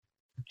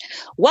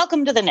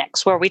Welcome to The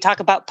Nix, where we talk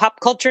about pop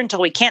culture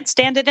until we can't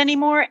stand it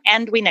anymore,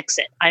 and we nix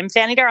it. I'm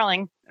Fanny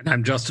Darling. And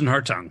I'm Justin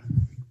Hartung.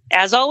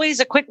 As always,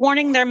 a quick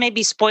warning, there may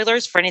be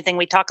spoilers for anything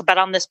we talk about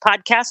on this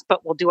podcast,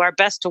 but we'll do our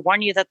best to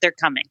warn you that they're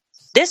coming.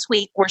 This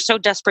week, we're so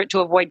desperate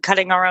to avoid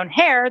cutting our own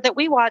hair that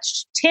we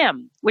watched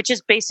Tim, which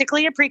is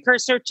basically a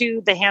precursor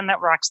to The Hand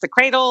That Rocks the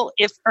Cradle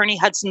if Ernie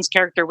Hudson's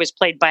character was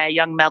played by a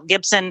young Mel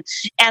Gibson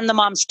and the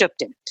mom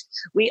stooped in it.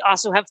 We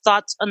also have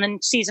thoughts on the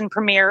season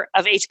premiere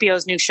of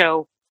HBO's new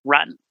show,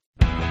 Run.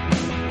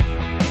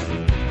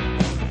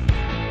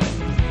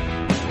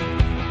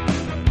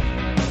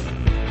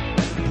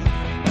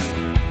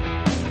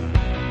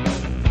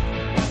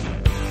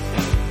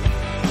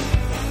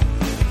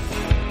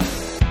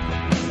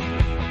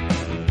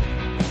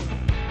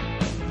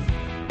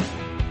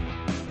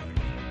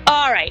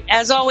 All right,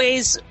 as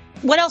always,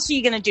 what else are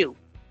you going to do?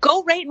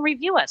 Go rate and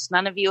review us.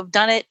 None of you have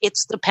done it.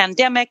 It's the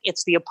pandemic.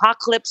 It's the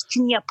apocalypse.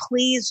 Can you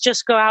please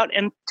just go out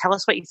and tell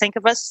us what you think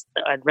of us?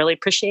 I'd really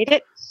appreciate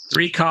it.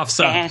 3 coughs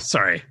up.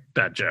 Sorry,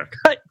 bad joke.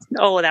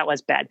 Oh, that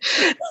was bad.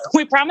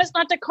 We promise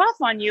not to cough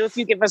on you if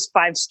you give us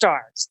 5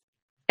 stars.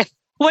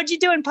 What'd you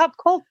do in pop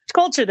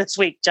culture this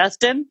week,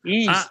 Justin?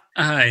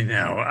 I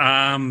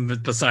know.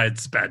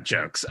 Besides bad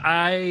jokes,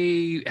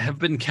 I have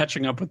been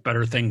catching up with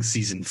Better Things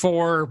Season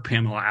 4.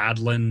 Pamela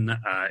Adlon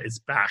is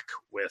back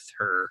with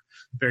her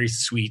very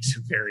sweet,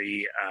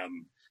 very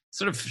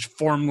sort of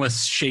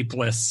formless,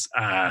 shapeless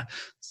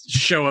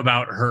show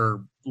about her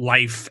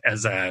life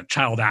as a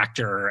child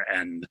actor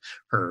and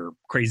her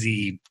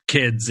crazy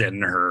kids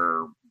and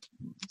her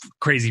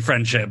crazy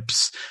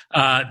friendships.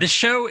 This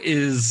show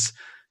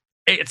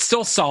it's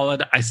still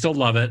solid. I still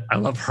love it. I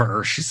love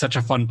her. She's such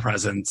a fun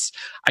presence.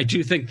 I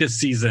do think this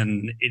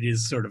season it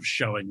is sort of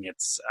showing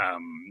its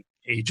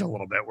age a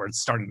little bit, where it's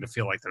starting to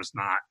feel like there's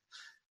not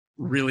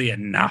really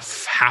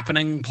enough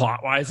happening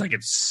plot-wise. Like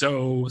it's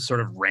so sort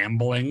of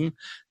rambling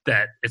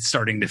that it's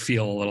starting to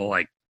feel a little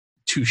like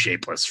too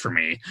shapeless for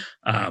me.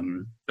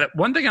 But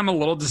one thing I'm a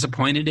little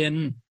disappointed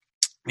in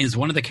is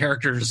one of the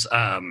characters,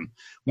 one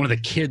of the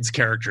kids'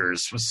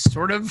 characters was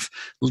sort of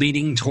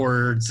leaning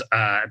towards,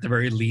 at the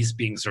very least,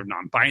 being sort of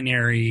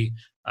non-binary,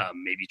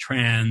 maybe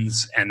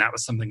trans. And that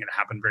was something that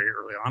happened very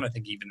early on, I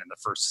think even in the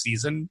first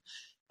season.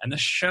 And the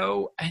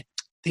show,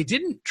 they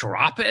didn't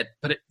drop it,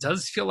 but it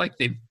does feel like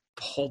they've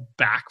pulled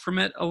back from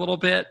it a little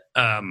bit.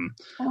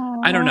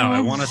 I don't know.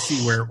 I want to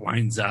see where it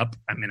winds up.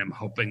 I mean, I'm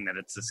hoping that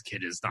it's this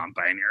kid is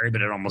non-binary,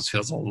 but it almost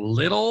feels a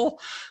little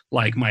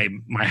like my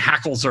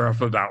hackles are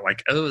up about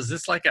like, oh, is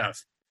this like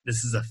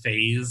this is a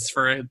phase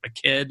for a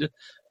kid?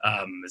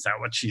 Is that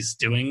what she's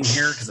doing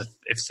here? Because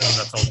if so,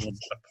 that's a little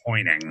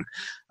disappointing.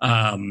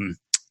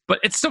 But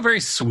it's still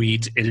very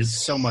sweet. It is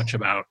so much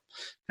about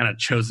kind of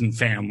chosen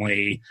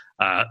family.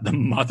 The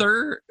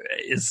mother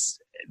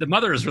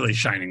is really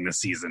shining this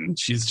season.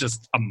 She's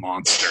just a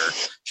monster.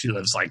 She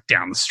lives like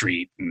down the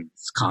street and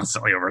is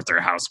constantly over at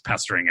their house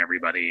pestering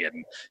everybody,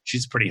 and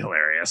she's pretty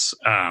hilarious.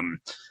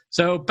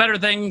 So Better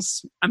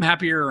Things, I'm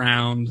happy you're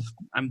around.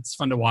 It's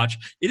fun to watch.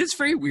 It is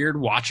very weird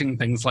watching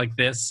things like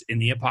this in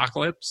the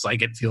apocalypse.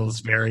 Like it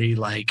feels very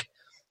like,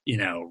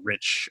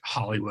 rich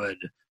Hollywood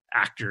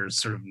actors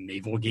sort of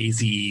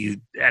navel-gazy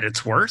at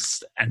its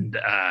worst. And,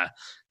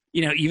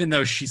 even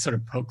though she sort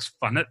of pokes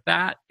fun at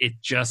that,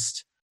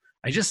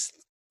 I just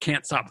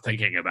can't stop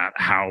thinking about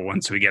how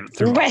once we get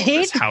through all of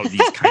this, how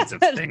these kinds of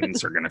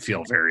things are going to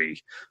feel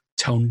very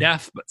tone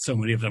deaf, but so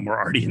many of them were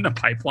already in the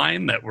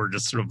pipeline that we're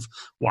just sort of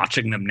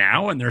watching them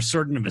now, and they're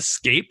sort of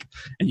escape,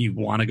 and you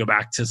want to go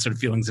back to sort of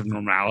feelings of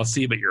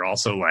normalcy, but you're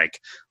also like,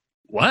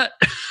 what?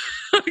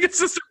 It's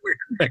just a weird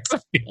mix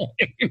of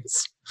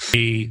feelings.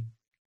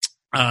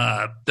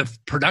 The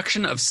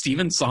production of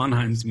Stephen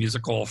Sondheim's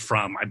musical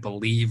from, I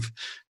believe,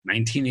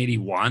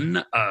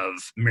 1981 of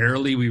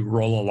Merrily We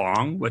Roll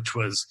Along, which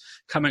was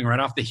coming right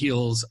off the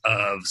heels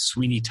of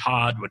Sweeney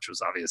Todd, which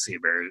was obviously a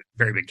very,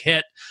 very big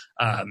hit.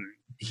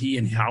 He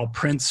and Hal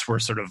Prince were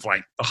sort of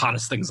like the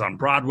hottest things on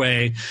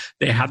Broadway.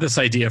 They had this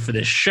idea for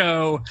this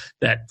show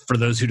that, for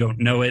those who don't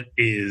know it,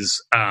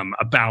 is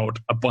about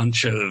a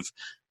bunch of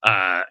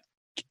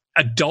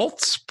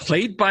adults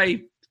played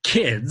by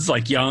kids,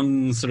 like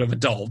young sort of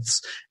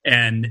adults,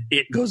 and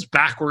it goes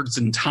backwards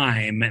in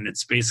time, and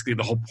it's basically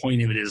the whole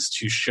point of it is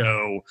to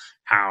show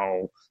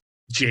how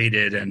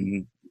jaded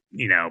and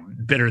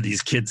bitter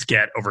these kids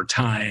get over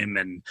time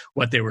and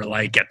what they were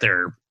like at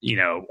their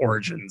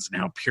origins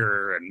and how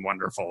pure and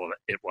wonderful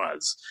it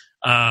was.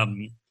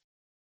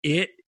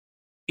 It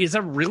is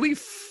a really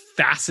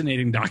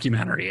fascinating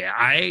documentary.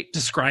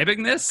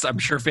 Describing this, I'm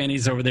sure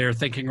Fanny's over there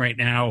thinking right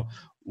now,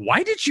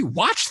 why did you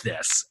watch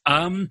this?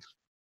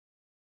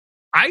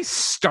 I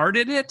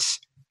started it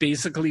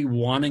basically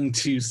wanting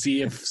to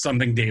see if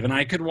something Dave and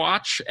I could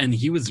watch, and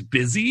he was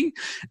busy,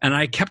 and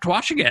I kept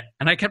watching it,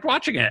 and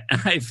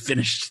I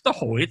finished the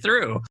whole way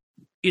through.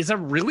 It's a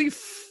really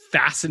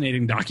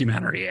fascinating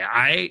documentary.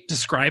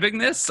 Describing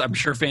this, I'm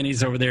sure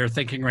Fanny's over there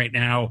thinking right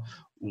now,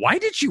 why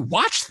did you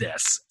watch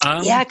this?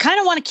 I kind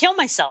of want to kill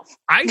myself.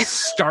 I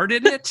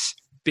started it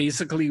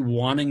basically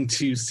wanting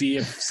to see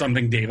if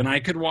something Dave and I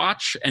could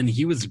watch, and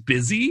he was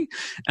busy,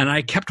 and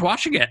I kept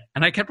watching it,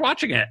 and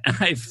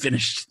I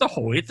finished the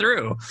whole way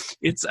through.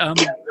 It's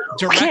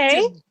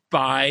directed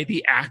by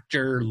the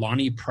actor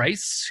Lonnie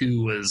Price,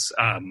 who was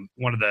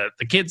one of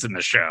the kids in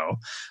the show.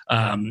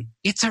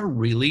 It's a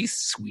really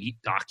sweet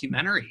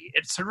documentary.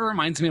 It sort of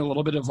reminds me a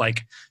little bit of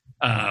like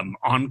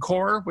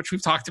Encore, which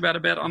we've talked about a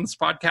bit on this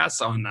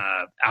podcast on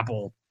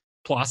Apple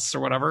Plus or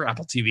whatever,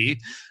 Apple TV,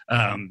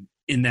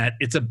 in that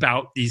it's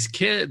about these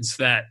kids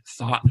that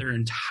thought their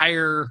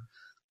entire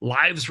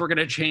lives were going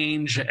to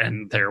change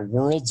and their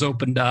worlds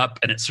opened up,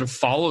 and it sort of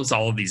follows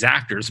all of these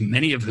actors,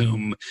 many of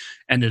whom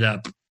ended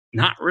up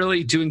not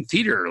really doing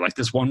theater. Like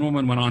this one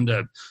woman went on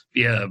to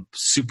be a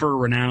super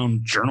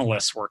renowned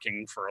journalist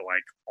working for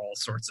like all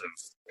sorts of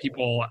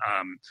people.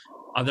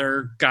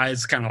 Other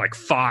guys kind of like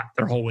fought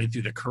their whole way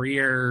through the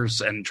careers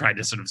and tried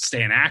to sort of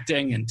stay in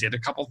acting and did a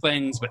couple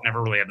things, but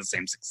never really had the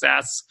same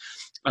success.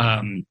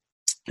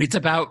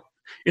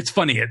 It's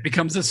funny. It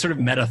becomes this sort of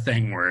meta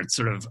thing where it's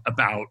sort of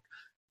about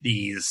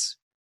these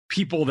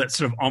people that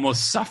sort of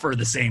almost suffer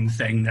the same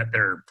thing that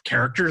their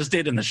characters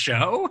did in the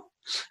show.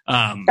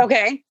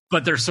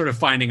 But they're sort of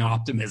finding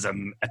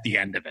optimism at the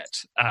end of it.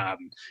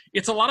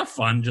 It's a lot of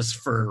fun just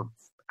for,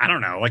 I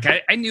don't know, like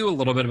I knew a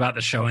little bit about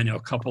the show. I know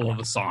a couple of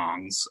the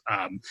songs.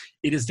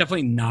 It is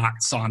definitely not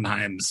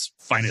Sondheim's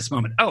finest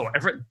moment. Oh, I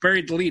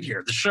buried the lead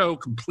here. The show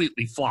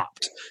completely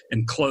flopped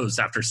and closed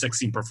after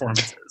 16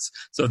 performances.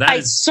 So I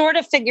sort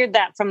of figured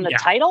that from the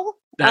title.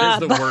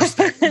 That is the worst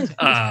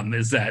thing,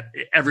 is that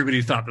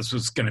everybody thought this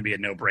was going to be a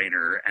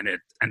no-brainer, and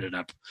it ended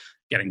up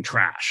getting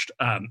trashed.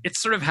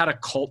 It's sort of had a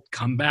cult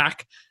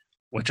comeback,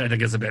 which I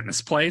think is a bit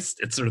misplaced.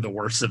 It's sort of the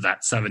worst of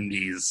that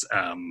 70s,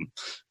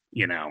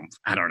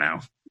 I don't know,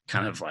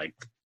 kind of like,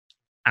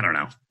 I don't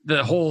know,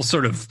 the whole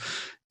sort of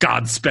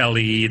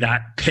Godspell-y,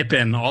 that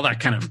Pippin, all that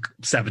kind of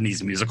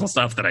 70s musical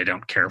stuff that I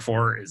don't care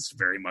for is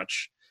very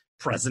much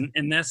present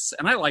in this.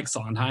 And I like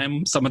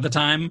Sondheim some of the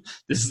time.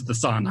 This is the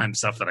Sondheim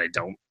stuff that I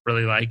don't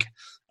really like.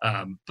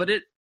 But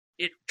it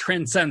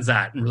transcends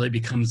that and really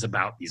becomes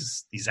about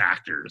these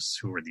actors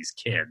who are these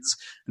kids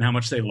and how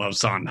much they love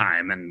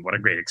Sondheim and what a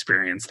great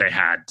experience they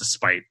had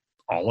despite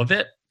all of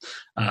it.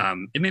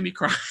 It made me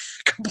cry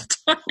a couple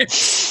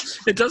times.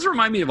 It does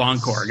remind me of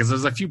Encore because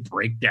there's a few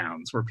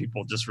breakdowns where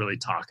people just really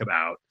talk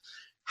about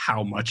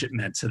how much it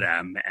meant to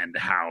them and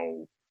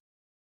how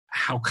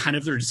kind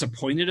of they're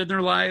disappointed in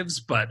their lives,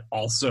 but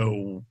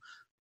also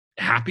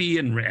happy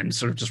and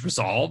sort of just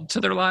resolved to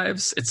their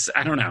lives.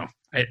 I don't know.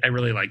 I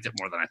really liked it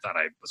more than I thought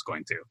I was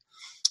going to.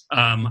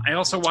 I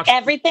also watched...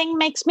 Everything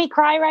makes me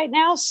cry right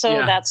now, so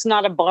that's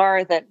not a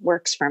bar that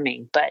works for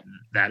me. But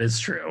that is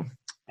true.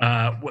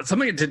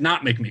 Something that did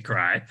not make me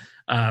cry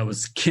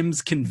was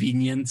Kim's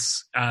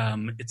Convenience.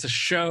 It's a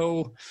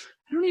show...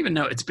 I don't even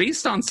know. It's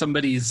based on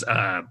somebody's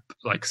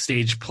like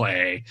stage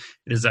play.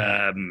 It is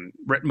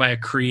written by a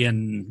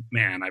Korean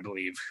man, I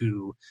believe,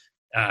 who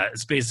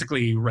is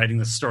basically writing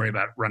this story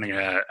about running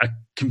a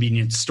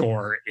convenience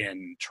store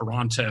in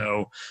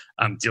Toronto,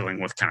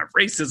 dealing with kind of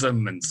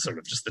racism and sort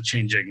of just the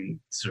changing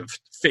sort of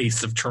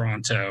face of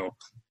Toronto.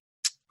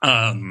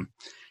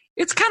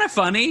 It's kind of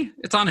funny.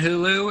 It's on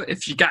Hulu.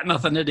 If you got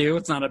nothing to do,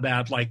 it's not a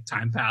bad like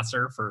time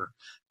passer for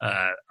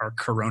our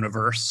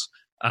coronavirus.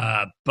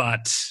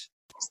 But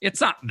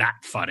it's not that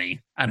funny.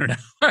 I don't know.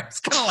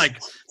 It's kind of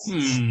like,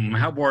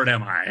 how bored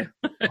am I?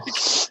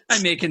 I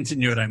may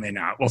continue it. I may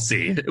not. We'll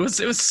see. It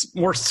was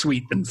more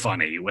sweet than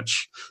funny,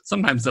 which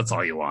sometimes that's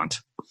all you want.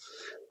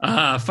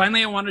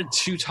 Finally, I wanted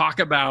to talk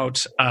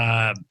about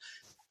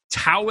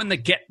Thao and the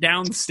Get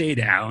Down, Stay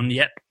Down.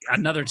 Yet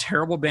another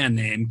terrible band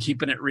name,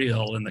 keeping it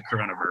real in the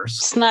coronavirus.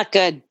 It's not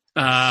good.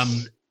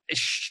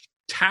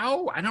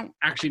 Thao, I don't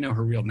actually know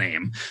her real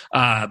name,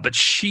 but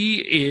she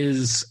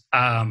is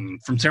from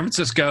San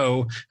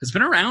Francisco, has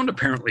been around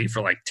apparently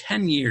for like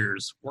 10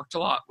 years, worked a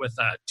lot with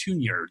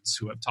Tune Yards,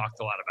 who I've talked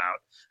a lot about,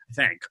 I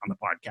think, on the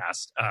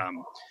podcast.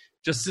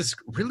 Just this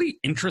really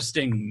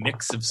interesting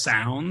mix of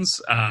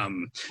sounds.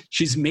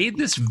 She's made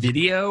this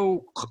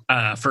video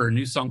for a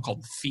new song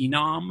called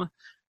Phenom.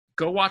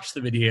 Go watch the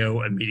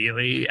video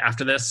immediately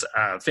after this.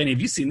 Fanny,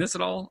 have you seen this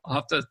at all? I'll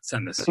have to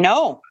send this.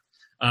 No.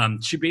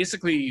 She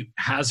basically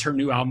has her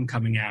new album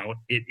coming out.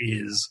 It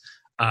is,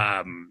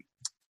 right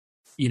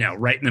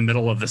in the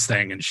middle of this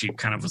thing. And she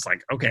kind of was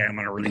like, okay, I'm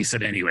going to release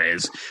it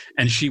anyways.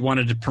 And she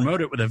wanted to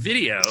promote it with a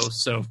video.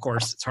 So, of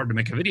course, it's hard to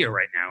make a video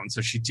right now. And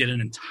so she did an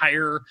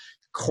entire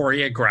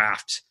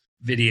choreographed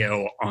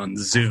video on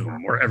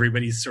Zoom where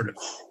everybody's sort of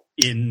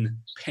in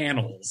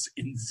panels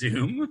in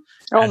Zoom.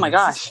 Oh my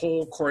gosh. This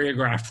whole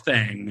choreographed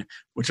thing,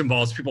 which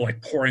involves people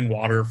like pouring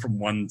water from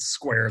one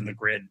square in the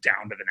grid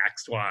down to the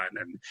next one.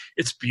 And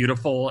it's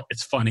beautiful.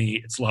 It's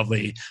funny. It's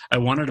lovely. I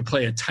wanted to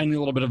play a tiny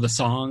little bit of the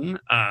song,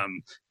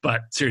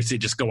 but seriously,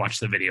 just go watch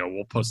the video.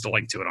 We'll post a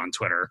link to it on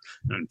Twitter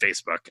and on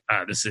Facebook.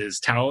 This is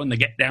Thao and the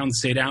Get Down,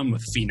 Stay Down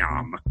with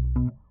Phenom.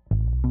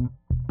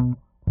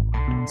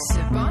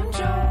 Sip on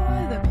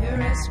joy, the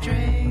purest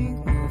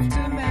drink. Move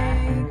to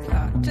make,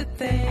 lot to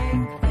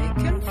think. They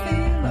can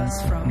feel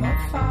us from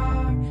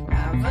afar.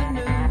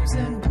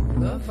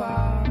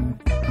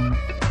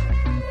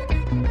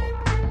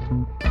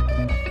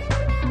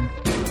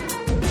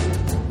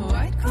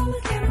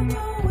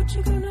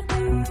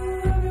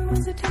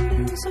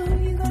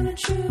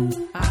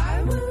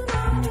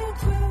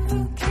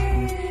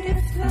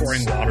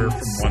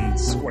 from one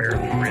square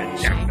of the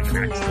grid down to the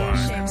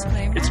next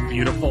one. It's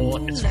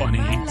beautiful. It's funny.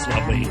 It's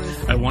lovely.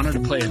 I wanted to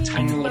play a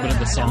tiny little bit of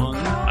the song,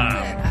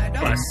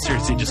 but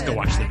seriously, just go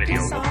watch the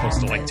video. We'll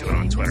post a link to it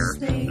on Twitter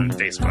and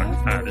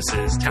Facebook. This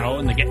is Thao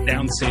and the Get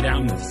Down, Stay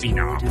Down with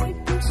Phenom.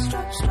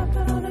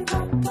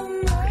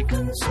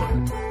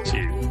 1,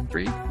 2,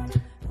 3.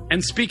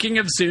 And speaking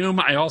of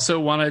Zoom, I also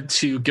wanted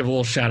to give a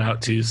little shout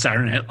out to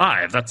Saturday Night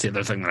Live. That's the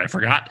other thing that I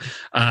forgot.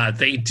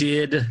 They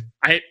did,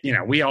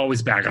 we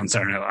always bag on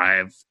Saturday Night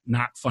Live.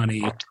 Not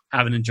funny.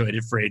 Haven't enjoyed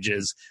it for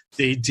ages.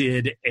 They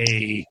did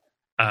a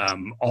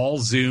all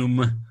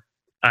Zoom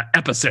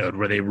episode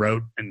where they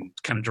wrote and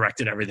kind of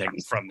directed everything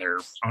from their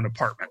own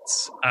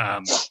apartments.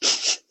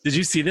 Did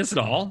you see this at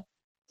all?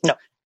 No.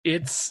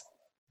 It's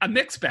a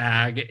mixed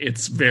bag.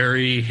 It's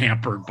very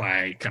hampered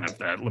by kind of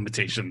the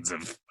limitations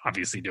of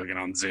obviously doing it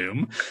on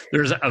Zoom.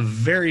 There's a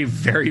very,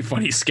 very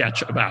funny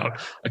sketch about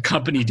a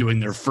company doing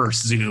their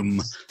first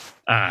Zoom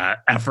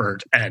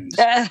effort, and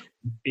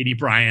Adie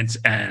Bryant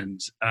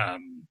and oh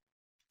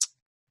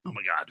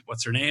my God,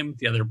 what's her name?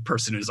 The other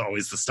person who's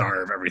always the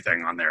star of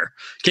everything on there,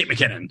 Kate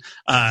McKinnon.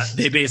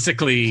 They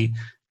basically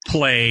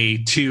play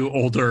two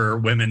older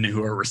women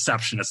who are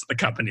receptionists at the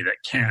company that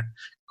can't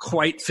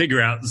quite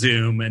figure out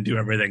Zoom and do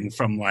everything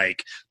from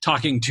like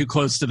talking too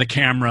close to the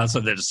camera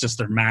so that it's just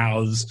their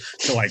mouths,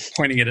 to like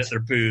pointing it at their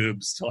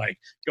boobs, to like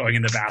going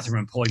in the bathroom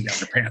and pulling down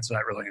their pants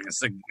without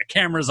realizing the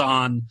camera's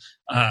on.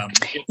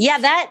 Yeah,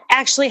 that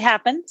actually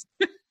happened.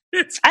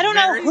 I don't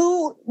know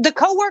who the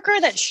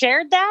coworker that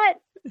shared that.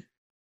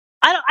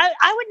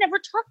 I would never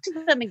talk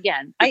to them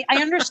again. I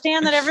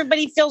understand that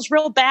everybody feels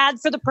real bad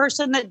for the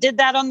person that did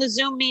that on the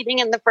Zoom meeting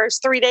in the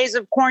first 3 days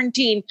of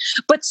quarantine,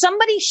 but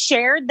somebody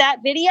shared that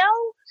video,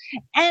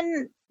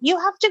 and you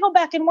have to go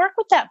back and work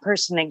with that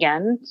person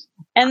again,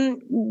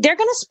 and they're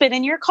going to spit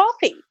in your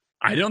coffee.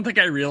 I don't think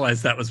I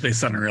realized that was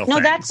based on a real thing.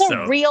 No, that's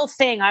a real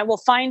thing. I will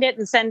find it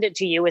and send it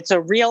to you. It's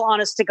a real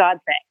honest to God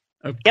thing.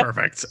 Oh, yep.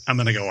 Perfect. I'm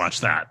going to go watch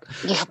that.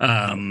 Yep.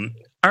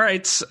 All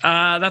right.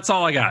 That's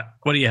all I got.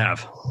 What do you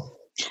have?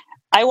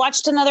 I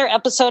watched another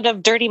episode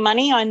of Dirty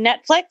Money on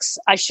Netflix.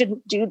 I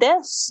shouldn't do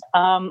this.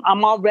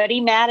 I'm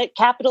already mad at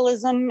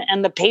capitalism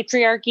and the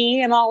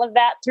patriarchy and all of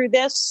that through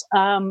this.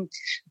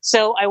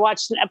 So I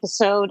watched an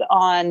episode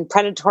on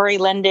predatory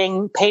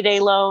lending,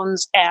 payday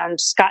loans, and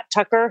Scott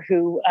Tucker,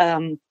 who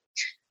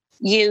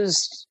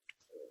used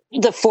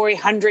the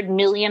 $400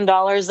 million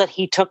that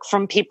he took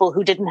from people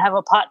who didn't have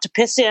a pot to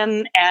piss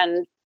in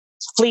and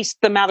fleeced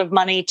them out of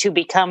money to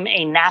become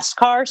a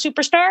NASCAR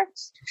superstar,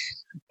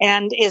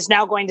 and is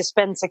now going to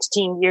spend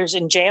 16 years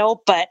in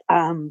jail. But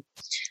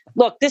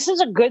look, this is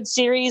a good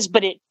series,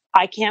 but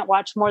I can't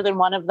watch more than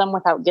one of them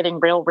without getting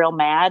real, real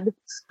mad.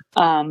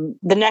 The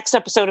next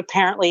episode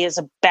apparently is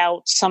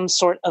about some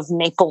sort of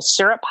maple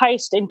syrup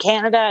heist in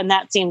Canada, and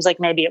that seems like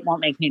maybe it won't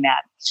make me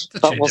mad.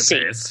 But we'll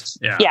see.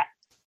 Yeah.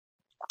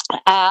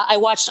 I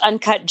watched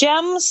Uncut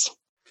Gems.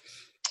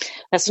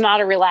 That's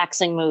not a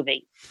relaxing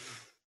movie.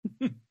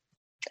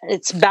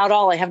 It's about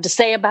all I have to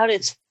say about it.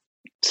 It's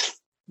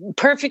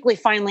perfectly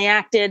finely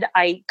acted.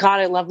 I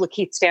love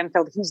Lakeith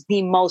Stanfield. He's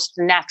the most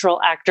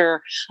natural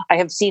actor I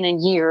have seen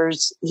in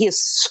years. He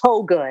is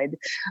so good.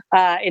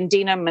 And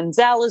Dina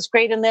Menzel is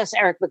great in this.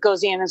 Eric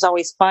Bogosian is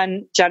always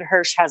fun. Judd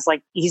Hirsch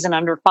he's an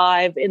under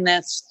 5 in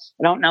this.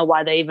 I don't know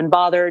why they even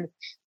bothered.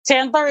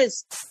 Sandler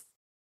is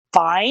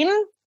fine.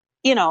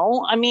 We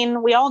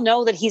all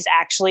know that he's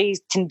actually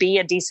can be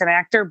a decent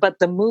actor, but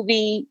the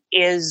movie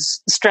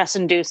is stress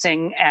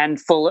inducing and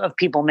full of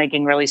people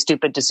making really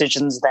stupid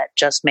decisions that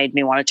just made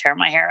me want to tear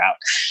my hair out.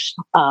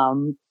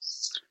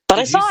 But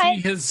I saw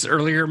it. His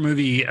earlier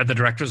movie, the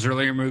director's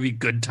earlier movie,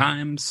 Good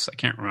Times. I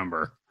can't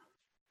remember.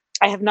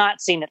 I have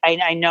not seen it.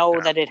 I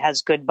know that it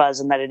has good buzz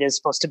and that it is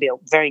supposed to be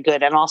very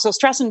good and also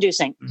stress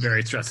inducing.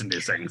 Very stress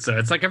inducing. So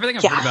it's like everything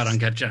I've heard about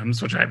Uncut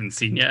Gems, which I haven't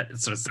seen yet.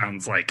 So it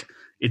sounds like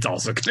it's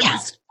also going to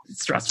be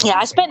stressful. Yeah,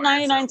 I spent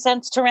 99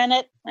 cents to rent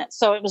it.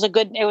 So it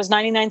was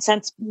 99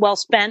 cents well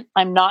spent.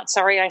 I'm not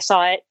sorry I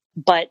saw it,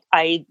 but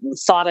I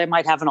thought I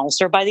might have an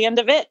ulcer by the end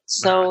of it.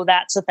 So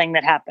that's the thing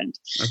that happened.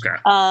 Okay.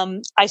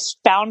 I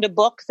found a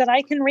book that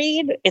I can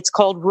read. It's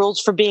called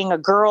Rules for Being a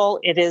Girl.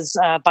 It is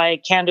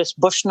by Candace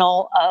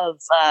Bushnell of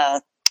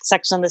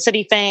Sex and the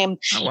City fame.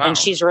 Oh, wow. And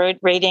she's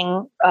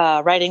writing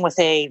with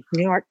a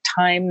New York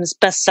Times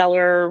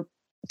bestseller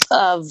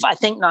of, I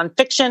think,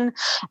 nonfiction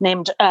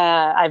named,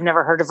 I've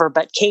never heard of her,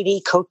 but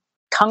Katie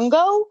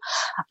Kungo.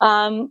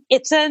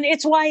 It's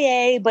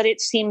YA, but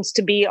it seems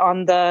to be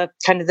on the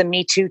kind of the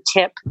Me Too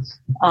tip.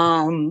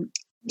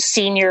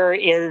 Senior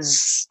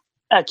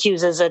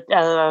accuses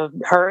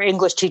her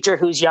English teacher,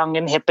 who's young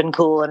and hip and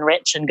cool and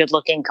rich and good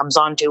looking, comes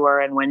on to her.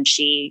 And when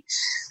she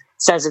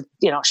says it,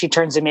 she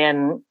turns him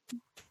in,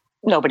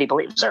 nobody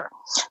believes her.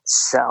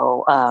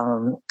 So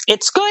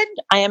it's good.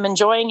 I am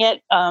enjoying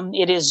it.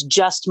 It is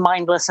just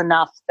mindless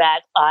enough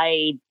that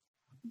I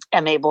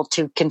am able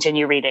to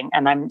continue reading,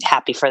 and I'm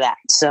happy for that.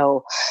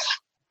 So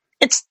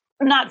it's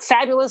not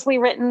fabulously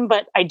written,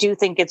 but I do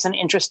think it's an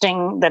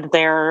interesting that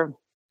they're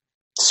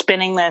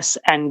spinning this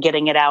and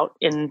getting it out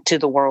into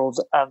the world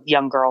of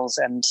young girls,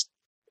 and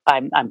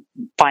I'm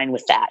fine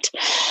with that.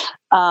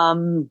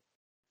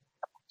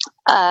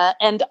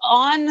 And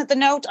on the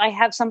note, I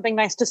have something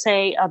nice to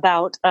say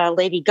about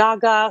Lady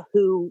Gaga,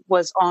 who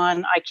was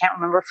on, I can't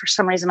remember for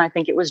some reason, I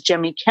think it was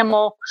Jimmy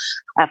Kimmel.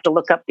 I have to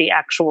look up the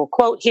actual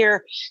quote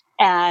here.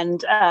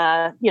 And,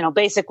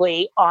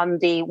 basically on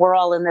the "we're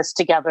all in this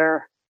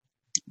together"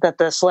 that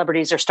the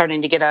celebrities are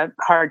starting to get a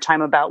hard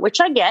time about,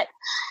 which I get.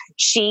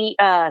 She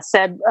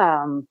said,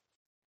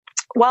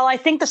 while I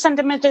think the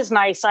sentiment is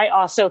nice, I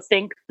also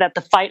think that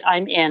the fight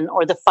I'm in,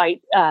 or the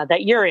fight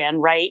that you're in,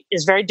 right,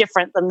 is very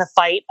different than the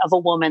fight of a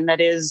woman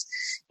that is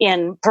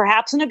in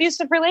perhaps an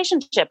abusive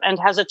relationship and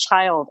has a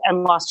child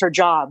and lost her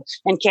job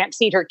and can't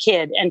feed her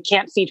kid and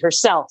can't feed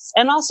herself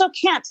and also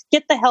can't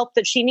get the help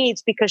that she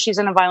needs because she's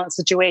in a violent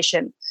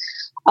situation.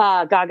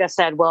 Gaga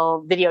said,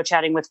 well, video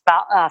chatting with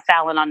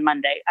Fallon on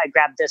Monday. I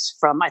grabbed this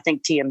from, I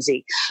think,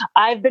 TMZ.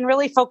 I've been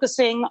really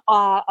focusing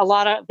a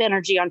lot of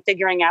energy on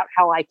figuring out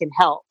how I can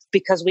help,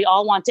 because we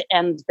all want to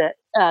end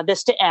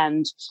this to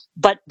end.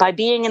 But by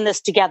being in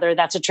this together,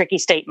 that's a tricky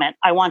statement.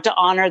 I want to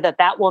honor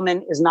that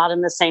woman is not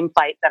in the same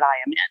fight that I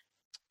am in.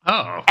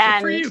 Oh,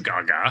 good for you,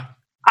 Gaga.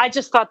 I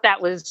just thought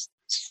that was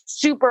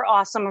super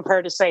awesome of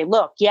her to say,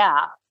 look,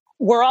 yeah,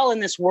 we're all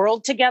in this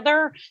world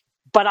together,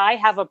 but I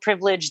have a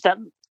privilege that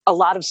a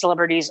lot of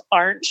celebrities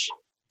aren't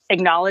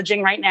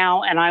acknowledging right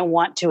now. And I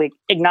want to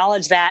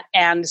acknowledge that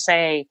and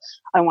say,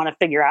 I want to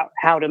figure out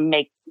how to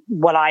make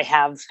what I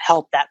have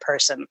help that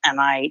person. And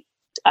I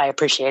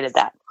appreciated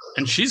that.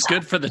 And she's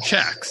good for the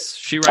checks.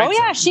 She writes. Oh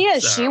yeah, them, she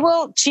is. so.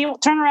 She will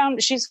turn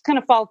around. She's going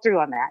to fall through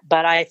on that.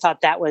 But I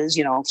thought that was,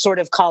 sort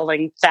of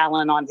calling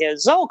Fallon on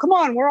his, oh, come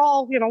on, we're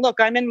all, look,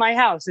 I'm in my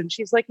house. And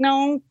she's like,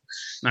 no,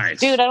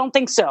 nice, dude, I don't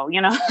think so.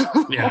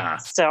 Yeah.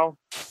 So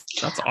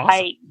that's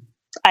awesome.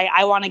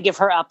 I want to give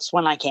her ups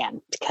when I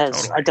can,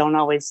 because I don't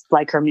always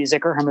like her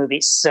music or her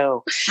movies.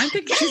 So I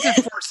think she's a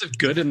force of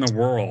good in the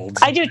world.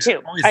 I do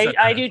too.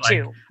 I do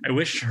too. I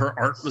wish her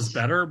art was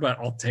better, but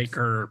I'll take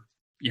her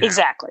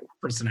exactly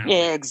personality.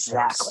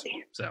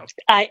 Exactly. So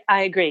I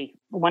agree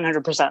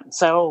 100%.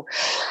 So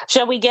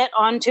shall we get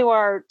on to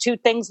our two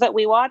things that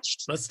we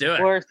watched? Let's do it.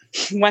 Or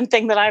one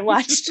thing that I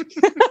watched.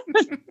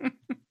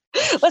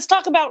 Let's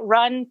talk about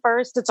Run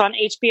first. It's on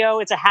HBO.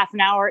 It's a half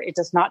an hour. It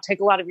does not take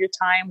a lot of your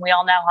time. We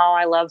all know how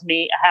I love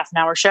me a half an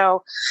hour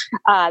show.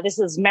 This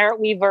is Merritt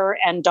Wever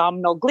and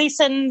Domhnall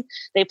Gleeson.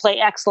 They play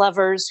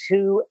ex-lovers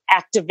who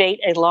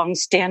activate a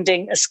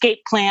long-standing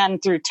escape plan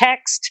through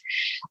text.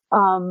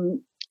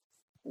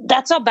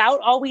 That's about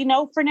all we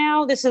know for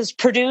now. This is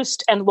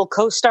produced and will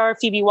co-star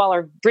Phoebe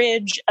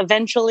Waller-Bridge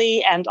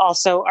eventually, and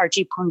also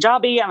Archie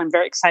Punjabi. And I'm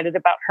very excited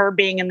about her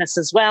being in this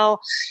as well.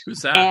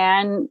 Who's that?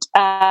 And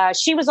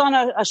she was on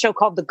a show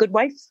called The Good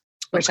Wife,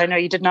 which I know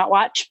you did not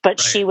watch,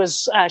 but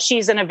right.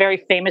 She's in a very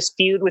famous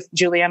feud with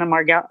Juliana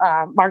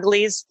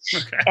Margulies,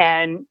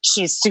 and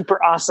she's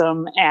super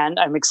awesome. And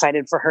I'm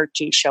excited for her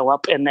to show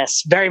up in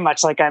this, very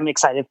much like I'm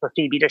excited for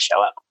Phoebe to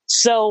show up.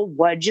 So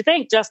what'd you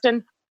think,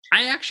 Justin?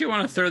 I actually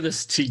want to throw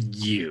this to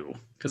you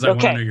because I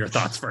want to know your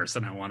thoughts first,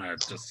 and I want to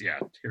just hear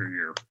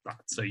your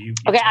thoughts. So you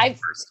I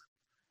first.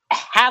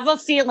 Have a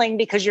feeling,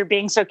 because you're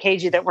being so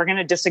cagey, that we're going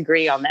to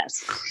disagree on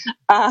this.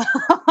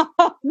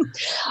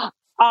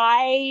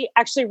 I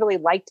actually really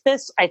liked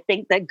this. I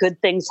think that good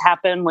things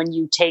happen when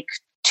you take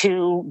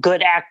two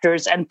good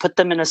actors and put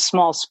them in a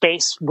small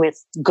space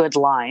with good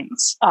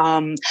lines.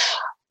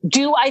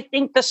 Do I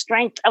think the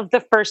strength of the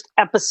first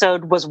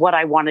episode was what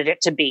I wanted it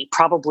to be?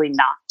 Probably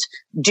not.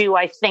 Do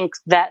I think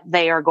that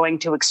they are going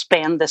to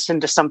expand this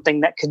into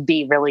something that could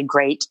be really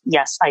great?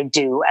 Yes, I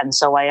do. And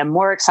so I am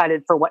more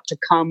excited for what to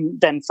come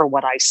than for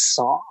what I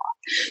saw.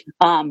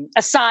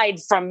 Aside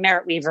from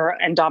Merritt Wever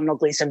and Domhnall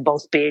Gleeson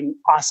both being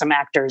awesome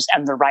actors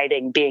and the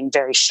writing being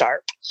very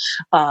sharp.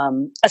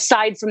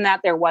 Aside from that,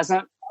 there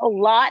wasn't a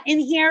lot in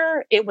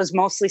here. It was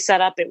mostly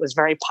set up. It was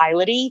very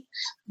piloty,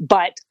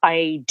 but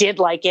I did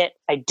like it.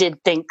 I did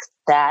think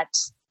that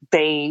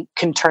they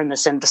can turn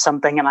this into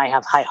something, and I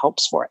have high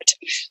hopes for it.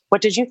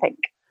 What did you think?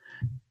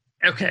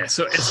 Okay,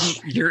 so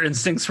your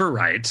instincts were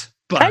right,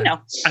 but I know.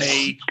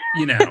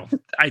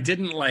 I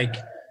didn't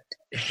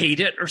hate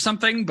it or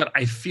something, but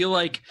I feel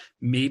like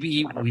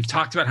maybe we've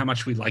talked about how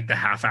much we like the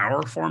half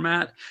hour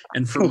format.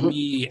 And for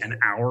me, an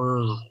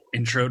hour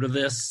intro to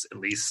this, at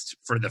least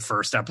for the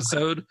first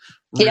episode.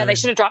 Yeah, they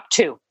should have dropped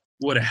 2.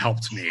 Would have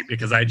helped me,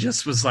 because I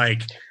just was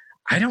like,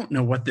 I don't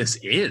know what this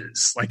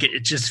is.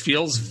 It just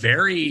feels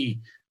very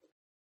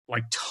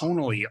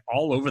tonally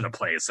all over the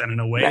place. And in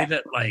a way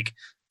that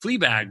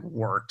Fleabag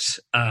worked,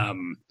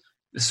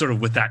 sort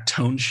of with that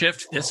tone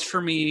shift. This,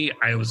 for me,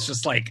 I was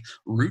just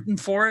rooting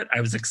for it.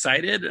 I was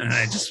excited, and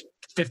I just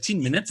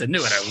 15 minutes into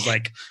it, I was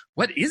like,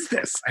 what is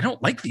this? I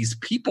don't like these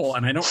people,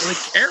 and I don't really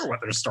care what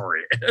their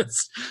story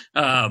is.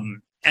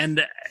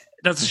 And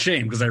that's a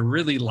shame, because I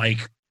really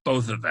like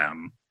both of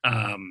them.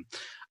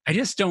 I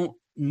just don't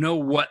know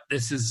what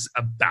this is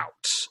about.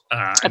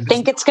 I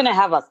think it's going to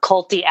have a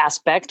culty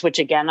aspect, which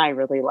again I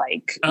really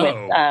like.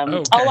 Okay.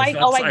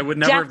 I would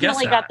never have guessed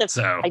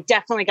that. I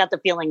definitely got the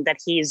feeling that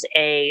he's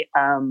a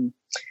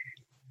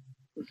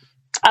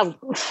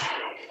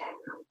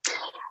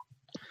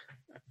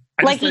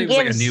like he was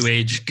like a new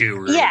age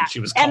guru. Yeah, she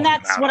was and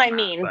that's what I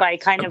mean by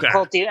kind of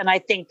culty. And I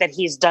think that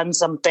he's done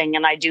something,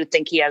 and I do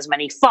think he has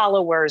many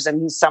followers,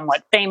 and he's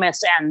somewhat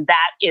famous. And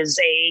that is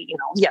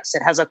yes,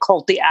 it has a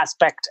culty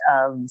aspect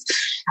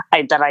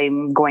that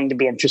I'm going to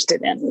be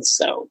interested in.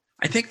 So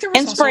I think there was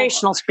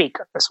inspirational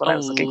speaker. That's what I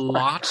was looking for. A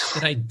lot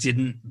that I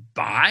didn't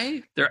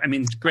buy.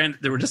 Granted,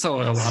 there were just a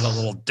lot of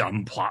little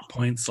dumb plot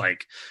points,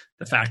 like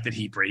the fact that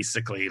he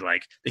basically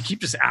they keep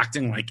just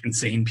acting like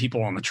insane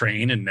people on the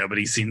train, and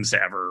nobody seems to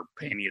ever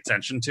pay any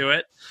attention to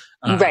it.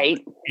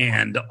 Right,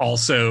 and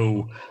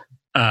also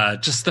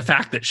just the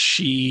fact that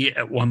she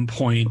at one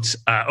point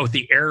at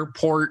the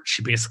airport,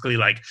 she basically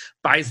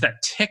buys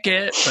that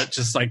ticket, but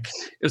just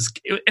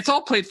it's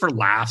all played for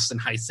laughs and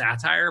high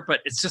satire, but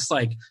it's just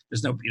you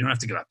don't have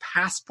to give a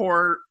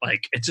passport,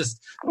 it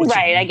just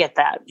right. I get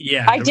that.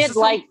 Yeah, I did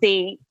like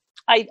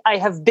I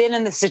have been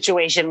in the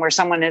situation where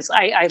someone is,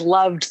 I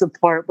loved the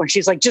part where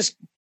she's like, just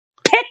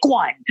pick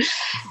one,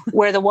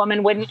 where the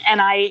woman wouldn't. And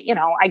I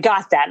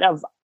got that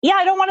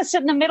I don't want to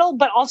sit in the middle,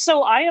 but also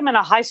I am in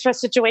a high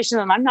stress situation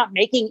and I'm not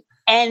making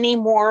any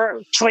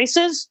more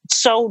choices.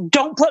 So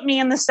don't put me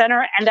in the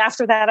center. And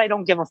after that, I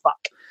don't give a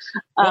fuck.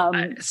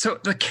 So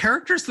the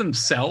characters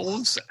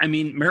themselves,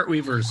 Merritt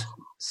Weaver's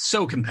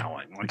so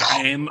compelling.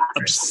 I am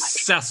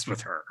obsessed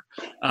with her.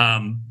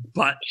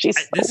 But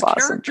this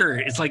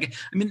character is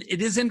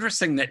it is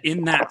interesting that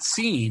in that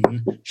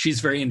scene,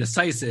 she's very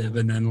indecisive.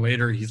 And then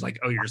later he's like,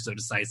 oh, you're so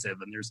decisive.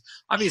 And there's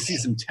obviously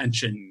some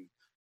tension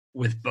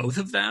with both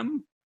of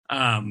them.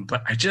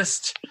 But I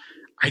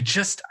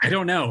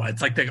don't know.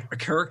 It's like the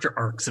character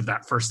arcs of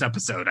that first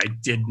episode.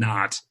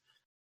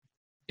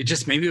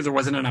 Maybe there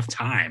wasn't enough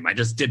time. I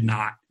just did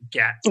not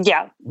get.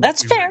 Yeah,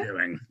 that's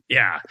fair.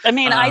 Yeah.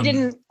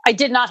 I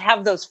did not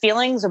have those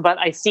feelings, but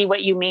I see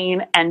what you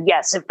mean. And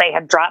yes, if they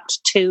had dropped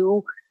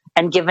 2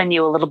 and given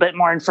you a little bit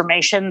more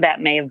information,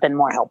 that may have been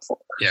more helpful.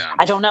 Yeah.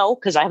 I don't know,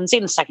 because I haven't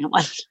seen the second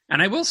one.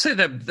 And I will say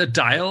that the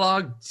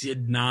dialogue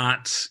did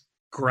not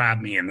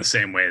grab me in the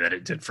same way that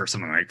it did for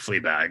something like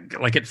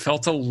Fleabag. It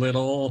felt a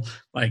little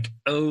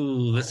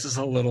this is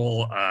a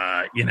little,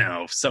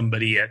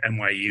 somebody at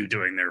NYU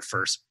doing their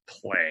first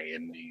play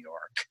in New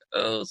York.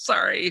 Oh,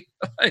 sorry.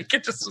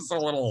 It just was a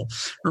little,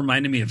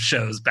 reminded me of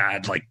shows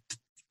bad,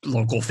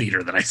 local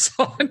theater that I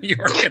saw in New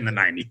York in the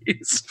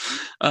 90s.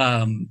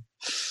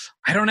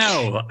 I don't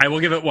know. I will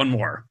give it one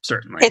more,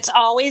 certainly. It's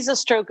always a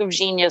stroke of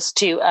genius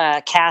to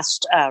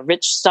cast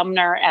Rich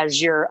Sumner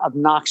as your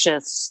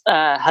obnoxious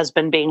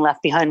husband being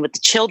left behind with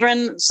the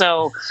children.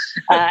 So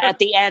at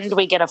the end,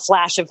 we get a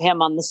flash of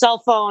him on the cell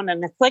phone,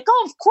 and it's like,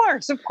 oh, of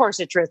course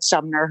it's Rich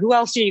Sumner. Who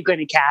else are you going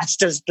to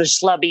cast as the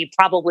schlubby,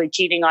 probably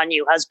cheating on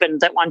you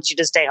husband that wants you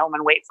to stay home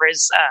and wait for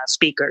his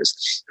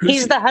speakers?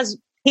 He's the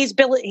husband. He's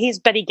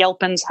Betty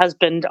Gilpin's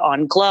husband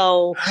on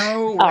Glow,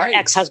 or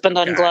ex-husband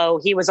on Glow.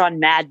 He was on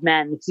Mad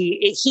Men.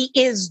 He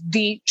is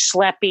the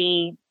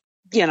schleppy,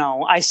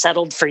 I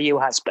settled for you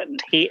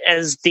husband. He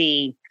is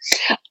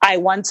I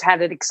once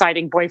had an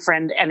exciting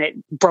boyfriend and it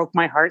broke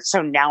my heart.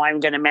 So now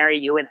I'm going to marry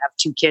you and have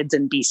 2 kids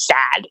and be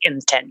sad in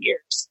 10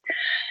 years.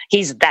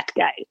 He's that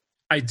guy.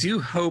 I do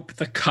hope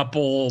the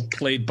couple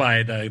played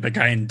by the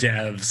guy in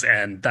Devs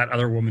and that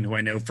other woman who I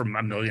know from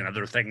a million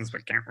other things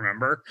but can't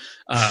remember.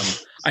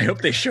 I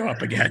hope they show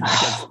up again.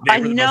 I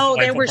know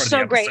they were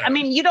so great.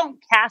 You don't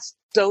cast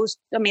those.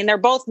 They're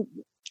both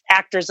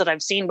actors that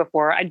I've seen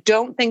before. I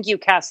don't think you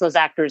cast those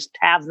actors to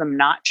have them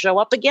not show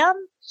up again.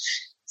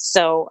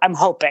 So I'm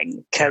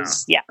hoping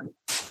because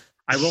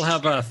I will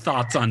have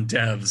thoughts on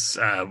Devs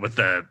with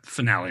the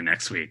finale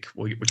next week.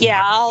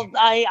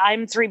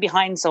 I'm 3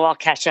 behind, so I'll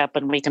catch up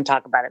and we can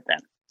talk about it then.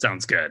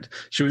 Sounds good.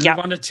 Should we move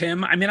on to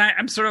Tim?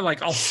 I'm sort of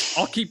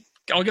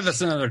I'll give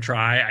this another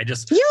try.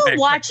 You'll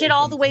watch it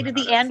all the way to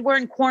the end. We're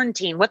in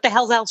quarantine. What the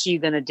hell else are you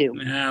going to do?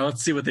 Yeah,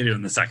 let's see what they do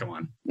in the second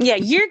one. Yeah,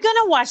 you're going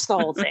to watch the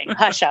whole thing.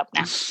 Hush up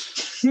now.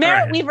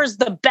 Merritt Weaver's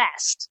the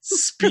best.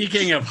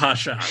 Speaking of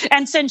hush up.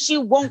 And since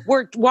you won't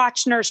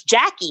watch Nurse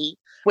Jackie,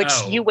 which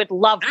you would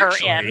love her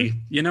in.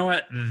 You know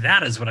what?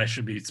 That is what I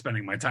should be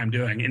spending my time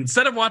doing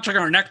instead of watching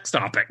our next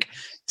topic,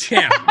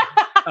 Tim.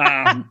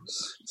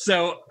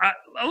 So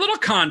a little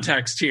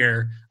context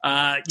here.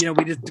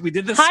 We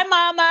did this. Hi,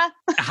 Mama.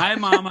 Hi,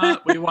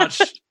 Mama. We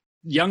watched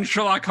Young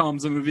Sherlock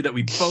Holmes, a movie that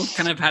we both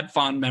kind of had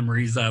fond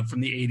memories of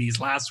from the 80s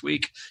last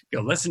week.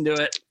 Go listen to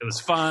it. It was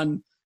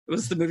fun.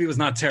 The movie was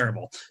not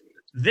terrible.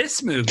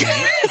 This movie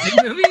is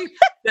a movie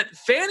that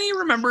Fanny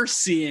remembers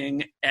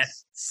seeing at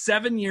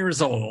 7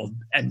 years old,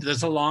 and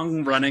there's a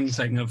long running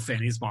thing of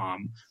Fanny's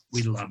mom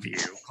We love you,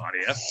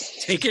 Claudia.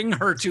 Taking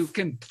her to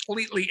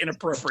completely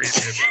inappropriate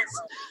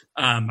movies.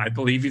 I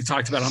believe you've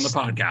talked about on the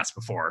podcast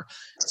before.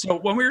 So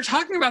when we were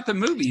talking about the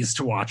movies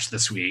to watch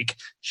this week,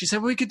 she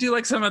said we could do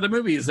like some of the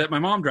movies that my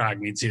mom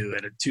dragged me to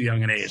at too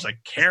young an age, like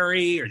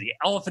Carrie or The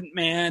Elephant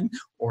Man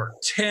or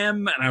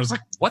Tim. And I was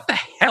like, what the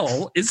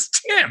hell is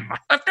Tim?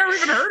 I've never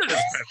even heard of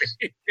this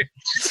movie.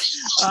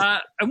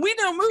 And we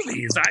know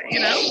movies.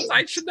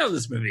 I should know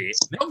this movie.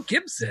 Mel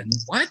Gibson.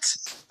 What?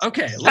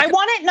 Okay. I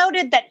want it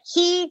noted that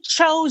he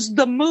chose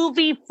the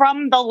movie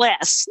from the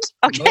list.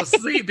 Okay.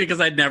 Mostly because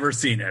I'd never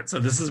seen it.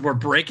 So we're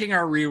breaking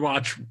our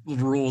rewatch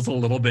rules a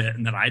little bit,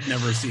 and that I'd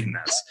never seen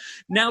this.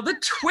 Now, the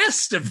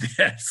twist of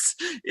this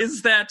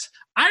is that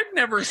I've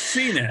never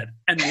seen it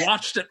and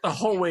watched it the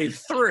whole way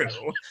through.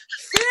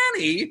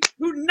 Fanny,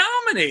 who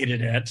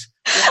nominated it.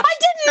 I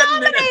didn't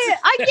nominate it.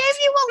 I gave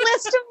you a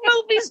list of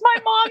movies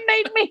my mom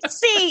made me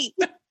see.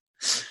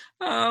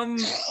 All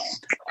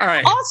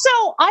right.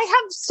 Also, I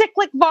have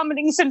cyclic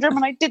vomiting syndrome,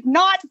 and I did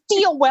not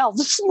feel well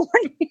this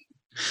morning.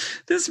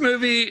 This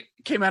movie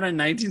came out in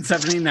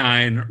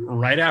 1979,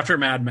 right after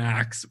Mad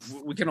Max.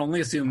 We can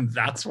only assume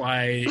that's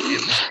why it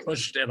was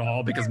pushed at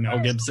all, because Mel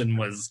Gibson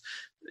was,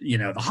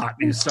 the hot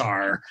new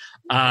star.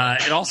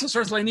 It also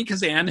stars Lainie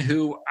Kazan,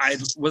 who I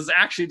was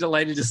actually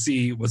delighted to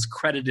see was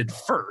credited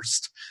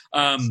first.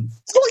 Well,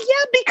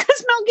 yeah,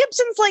 because Mel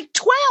Gibson's like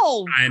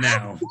 12. I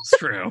know, it's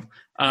true.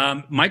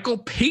 Michael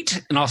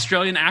Pate, an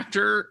Australian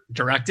actor,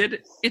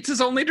 directed. It's his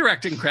only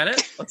directing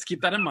credit. Let's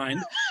keep that in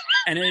mind.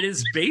 And it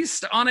is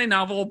based on a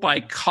novel by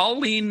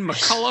Colleen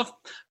McCullough,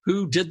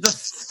 who did The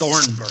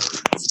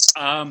Thornbirds.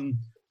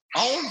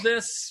 All of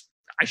this,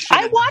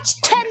 I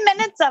watched 10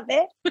 minutes of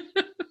it.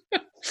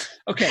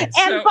 Okay.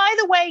 And by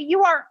the way,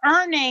 you are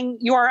earning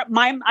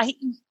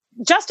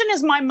Justin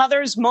is my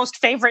mother's most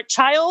favorite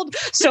child,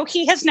 so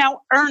he has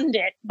now earned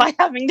it by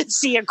having to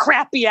see a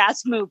crappy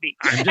ass movie.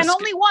 And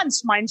only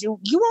once, mind you.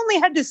 You only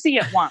had to see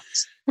it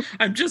once.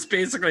 I'm just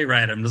basically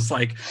right. I'm just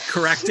like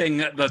correcting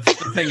the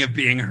thing of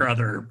being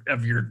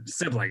your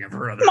sibling, of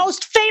her other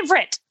most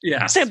favorite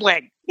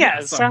sibling.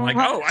 Yes. I'm like,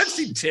 I've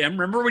seen Tim.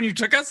 Remember when you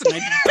took us in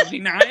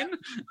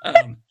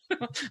 1979?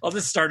 I'll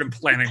just start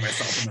implanting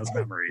myself in those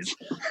memories.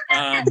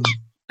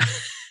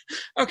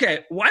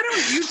 Okay, why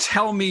don't you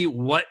tell me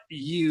what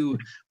you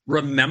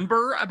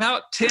remember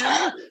about Tim,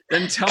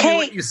 then tell me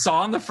what you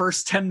saw in the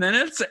first 10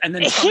 minutes, and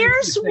then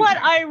here's what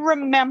I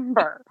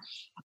remember.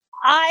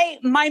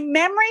 My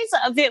memories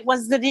of it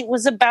was that it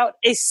was about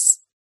a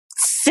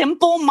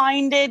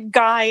simple-minded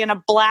guy in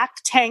a black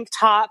tank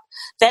top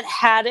that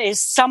had a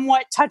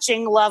somewhat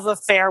touching love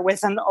affair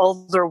with an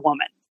older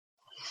woman.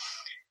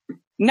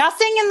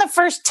 Nothing in the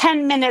first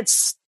 10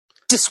 minutes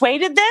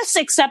dissuaded this,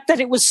 except that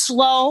it was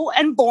slow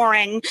and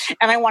boring,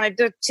 and I wanted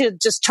to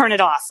just turn it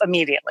off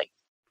immediately.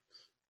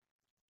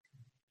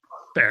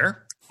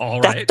 Fair. All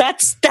right.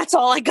 That's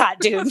all I got,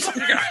 dude. All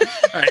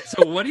right.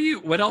 So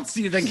what else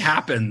do you think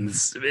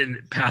happens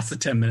past the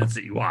 10 minutes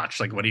that you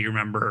watch? Like, what do you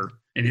remember?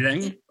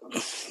 Anything?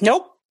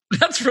 Nope.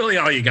 That's really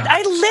all you got.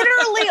 I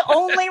literally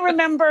only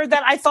remember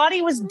that I thought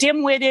he was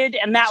dim-witted,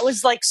 and that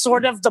was like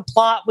sort of the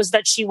plot, was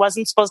that she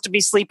wasn't supposed to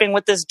be sleeping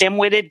with this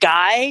dim-witted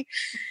guy.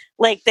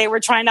 Like, they were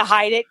trying to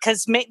hide it,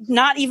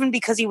 not even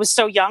because he was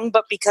so young,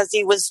 but because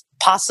he was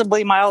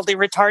possibly mildly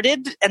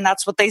retarded, and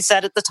that's what they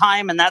said at the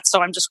time, and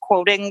so I'm just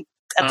quoting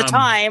at the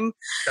time.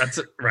 That's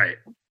it, right.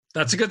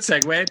 That's a good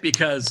segue,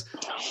 because,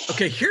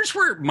 okay, here's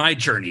where my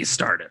journey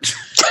started.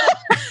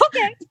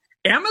 Okay.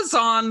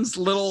 Amazon's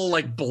little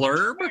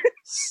blurb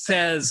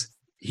says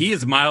he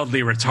is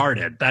mildly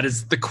retarded. That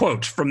is the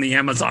quote from the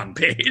Amazon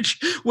page,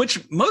 which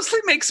mostly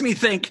makes me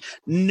think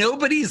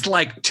nobody's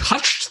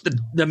touched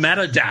the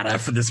metadata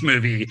for this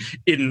movie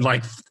in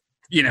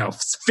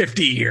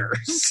 50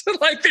 years.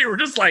 They were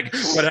just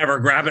whatever,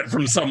 grab it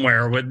from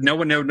somewhere. No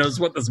one knows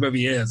what this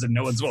movie is, and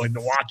no one's willing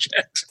to watch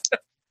it.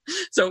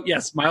 So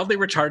yes, mildly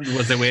retarded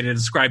was the way to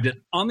describe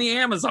it on the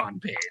Amazon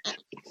page.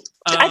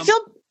 I feel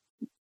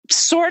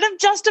sort of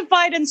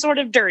justified and sort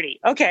of dirty.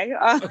 Okay.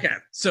 Okay.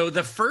 So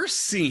the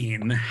first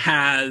scene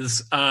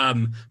has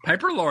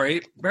Piper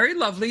Laurie, very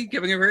lovely,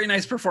 giving a very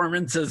nice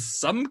performance as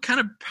some kind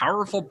of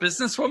powerful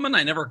businesswoman.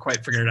 I never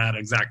quite figured out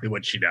exactly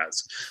what she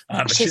does.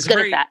 But she's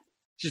good at that.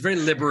 She's very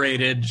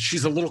liberated.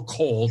 She's a little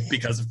cold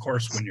because, of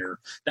course, when you're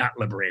that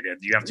liberated,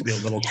 you have to be a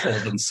little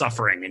cold and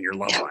suffering in your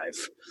love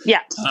life.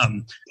 Yeah.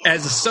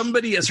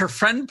 As her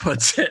friend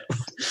puts it,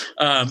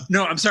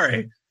 no, I'm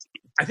sorry.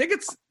 I think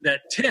it's that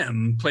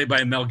Tim, played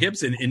by Mel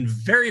Gibson, in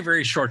very,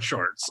 very short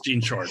shorts,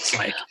 jean shorts,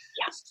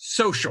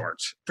 so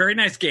short. Very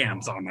nice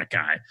gams on that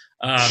guy.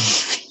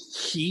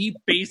 He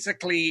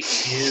basically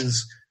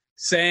is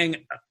saying,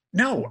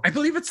 no, I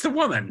believe it's the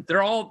woman.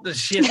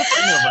 She has a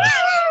thing over it.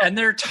 And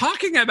they're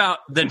talking about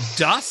the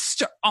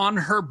dust on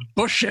her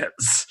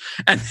bushes,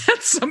 and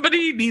that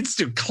somebody needs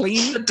to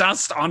clean the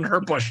dust on her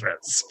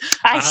bushes.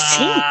 I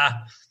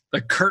see.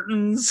 The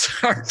curtains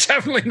are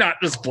definitely not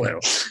just blue.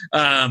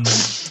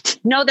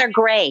 No, they're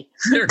gray.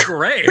 They're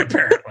gray,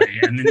 apparently,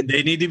 and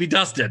they need to be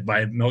dusted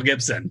by Mel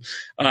Gibson,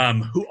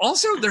 who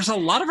also, there's a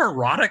lot of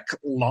erotic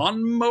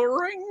lawn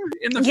mowing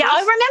in the Yeah,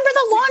 I remember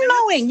the lawn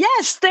mowing.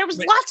 Yes, there was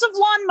lots of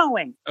lawn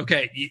mowing.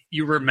 Okay,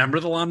 you remember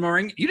the lawn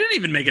mowing? You didn't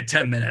even make it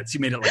 10 minutes. You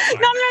made it like 5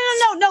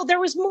 No. There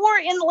was more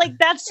in, like,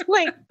 that's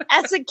like,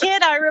 as a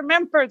kid, I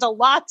remember the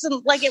lots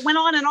and, like, it went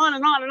on and on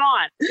and on and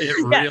on. It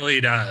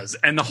really does.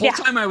 And the whole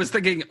time I was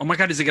thinking, oh my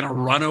God, is he going to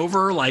run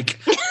over like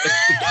a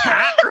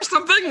cat or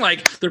something?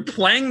 Like, they're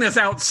playing this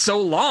out so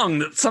long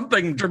that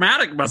something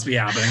dramatic must be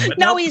happening. But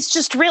no, he's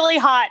just really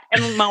hot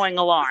and mowing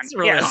a lawn. It's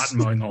really hot and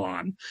mowing the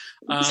lawn.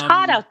 It's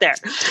hot out there.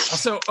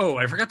 Also,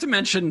 I forgot to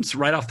mention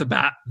right off the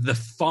bat, the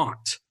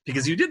font,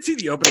 because you did see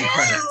the opening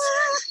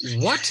credits.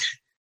 What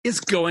is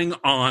going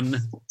on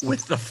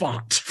with the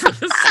font for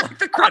this, like,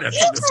 the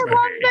credits of this movie? I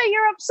love that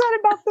you're upset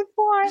about the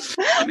font.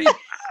 I mean,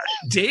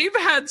 Dave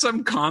had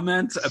some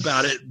comments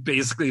about it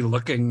basically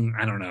looking,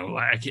 I don't know,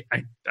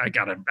 I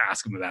gotta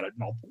ask him about it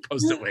and I'll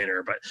post it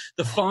later, but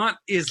the font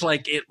is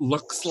like, it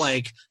looks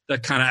like the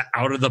kind of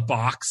out of the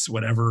box,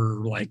 whatever,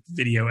 like,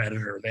 video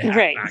editor they had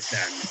back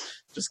then.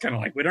 Just kind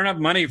of like, we don't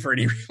have money for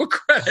any real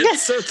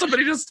credits, so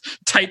somebody just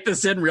type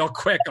this in real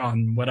quick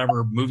on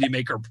whatever Movie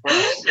Maker Pro.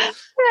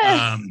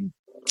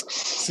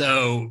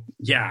 So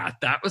yeah,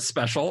 that was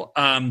special.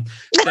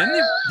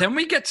 Then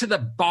we get to the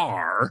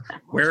bar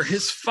where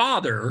his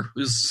father,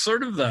 who's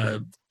sort of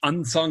the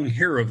unsung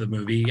hero of the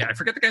movie, I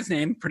forget the guy's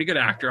name, pretty good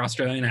actor,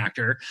 Australian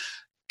actor,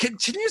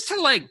 continues to,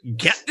 like,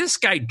 get this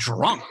guy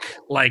drunk.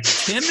 Like,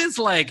 Tim is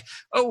like,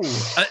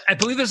 I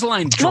believe there's a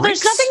line. Well,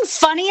 there's nothing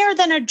funnier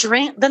than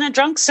a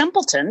drunk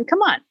simpleton.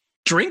 Come on.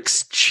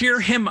 Drinks cheer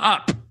him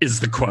up is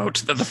the quote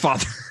that the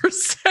father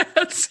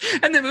says.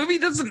 And the movie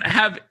doesn't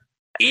have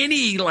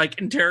any, like,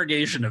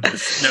 interrogation of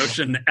this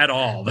notion at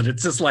all. That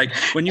it's just like,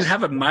 when you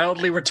have a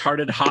mildly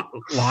retarded hot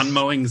lawn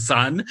mowing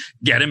son,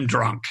 get him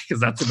drunk,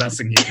 because that's the best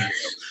thing you can do.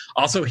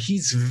 Also,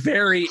 he's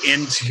very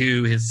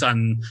into his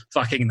son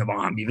fucking the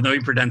mom, even though he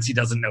pretends he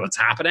doesn't know what's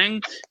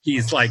happening.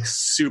 He's, like,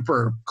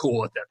 super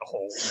cool with it the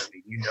whole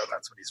movie. You know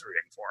that's what he's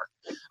rooting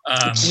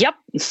for. Yep.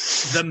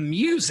 The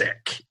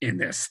music in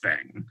this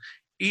thing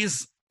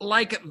is,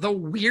 like, the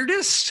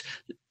weirdest,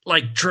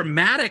 like,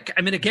 dramatic.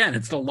 I mean, again,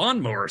 it's the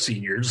lawnmower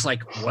scene. You're just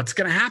like, what's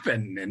going to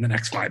happen in the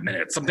next 5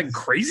 minutes? Something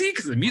crazy?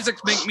 Because the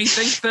music's making me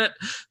think that,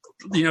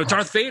 you know,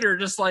 Darth Vader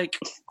just, like,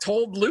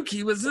 told Luke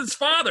he was his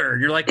father.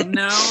 And you're like,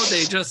 no,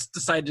 they just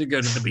decided to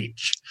go to the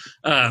beach.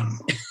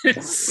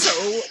 It's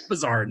so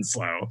bizarre and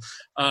slow.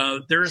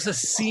 There's a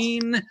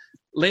scene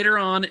later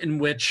on in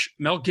which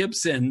Mel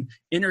Gibson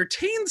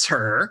entertains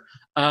her,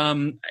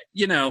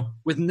 you know,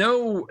 with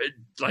no,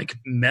 like,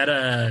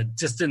 meta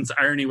distance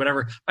irony,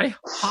 whatever, by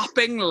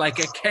hopping like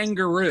a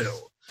kangaroo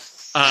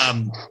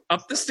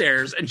up the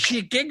stairs, and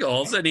she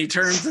giggles, and he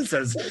turns and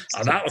says,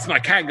 "Oh, that was my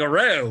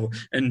kangaroo."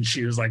 And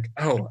she was like,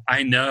 "Oh,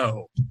 I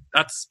know."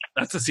 That's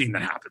a scene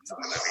that happens in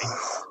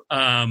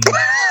the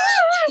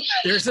movie.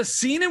 There's a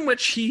scene in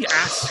which he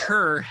asks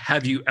her,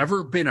 "Have you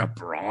ever been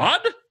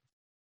abroad?"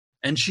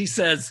 And she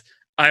says,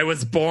 "I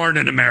was born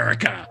in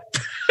America."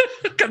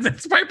 Because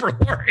it's Piper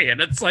Laurie,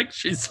 and it's like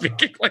she's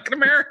speaking like an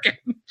American.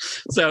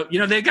 So, you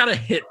know, they got to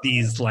hit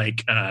these,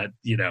 like,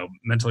 you know,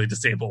 mentally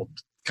disabled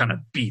kind of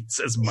beats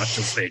as much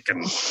as they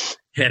can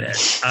hit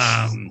it.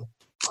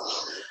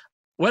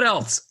 What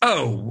else?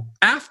 Oh,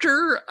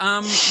 after,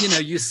 you know,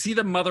 you see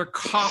the mother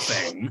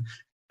coughing,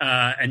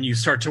 and you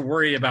start to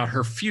worry about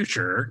her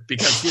future,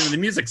 because, you know, the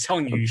music's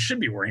telling you should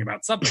be worrying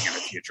about something in the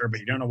future, but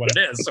you don't know what it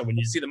is. So when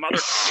you see the mother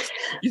cough,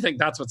 you think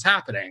that's what's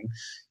happening.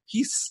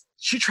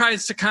 She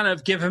tries to kind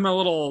of give him a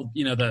little,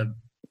 you know, the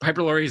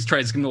Piper Laurie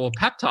tries to give him a little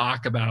pep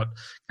talk about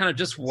kind of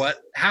just what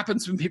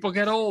happens when people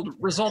get old,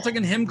 resulting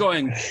in him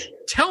going,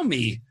 "Tell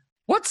me,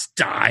 what's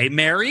die,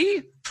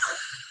 Mary?"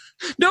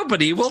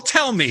 "Nobody will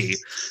tell me."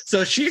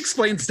 So she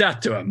explains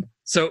death to him.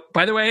 So,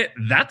 by the way,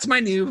 that's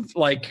my new,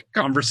 like,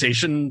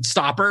 conversation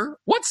stopper.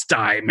 What's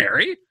die,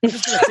 Mary? I'm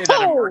just going to say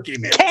that in work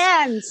emails.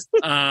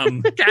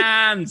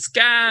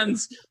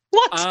 Cans.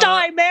 What's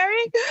die,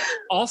 Mary?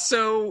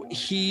 Also,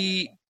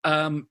 he,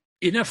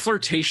 in a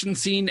flirtation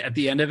scene at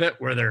the end of it,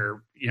 where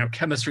their, you know,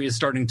 chemistry is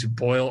starting to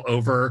boil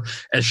over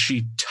as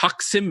she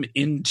tucks him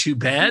into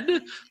bed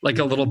like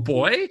a little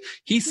boy,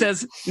 he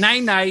says,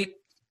 "Night night."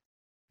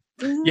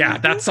 Yeah,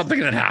 that's something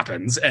that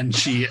happens. And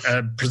she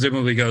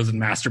presumably goes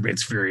and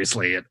masturbates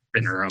furiously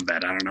in her own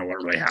bed. I don't know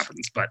what really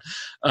happens. But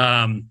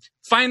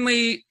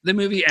finally, the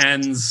movie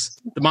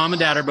ends. The mom and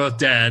dad are both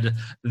dead.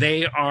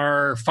 They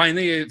are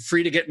finally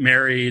free to get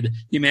married.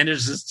 He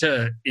manages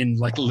to, in,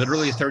 like,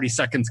 literally 30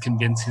 seconds,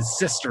 convince his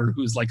sister,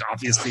 who's, like,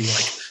 obviously,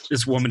 like,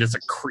 this woman is a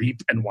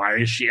creep, and why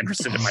is she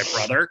interested in my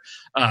brother?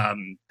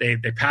 They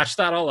patch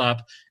that all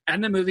up,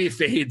 and the movie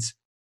fades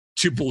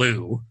to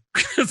blue.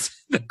 Because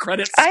the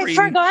credits screen,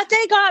 I forgot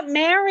they got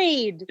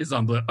married. Is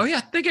on blue. Oh yeah,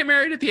 they get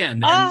married at the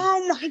end.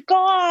 Oh my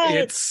God.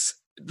 It's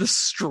the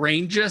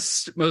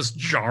strangest, most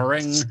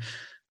jarring.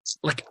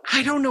 Like,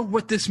 I don't know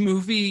what this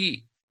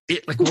movie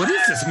what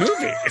is this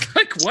movie?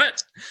 Like,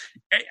 what?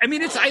 I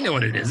mean, I know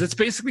what it is. It's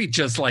basically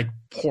just like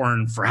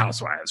porn for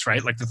housewives,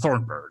 right? Like the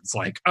Thornbirds.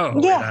 Like,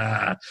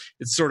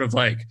 it's sort of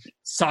like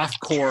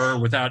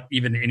softcore without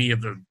even any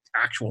of the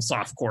actual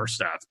softcore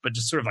stuff, but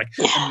just sort of like,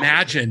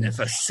 imagine if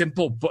a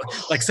simple book,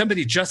 like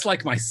somebody just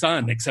like my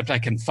son, except I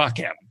can fuck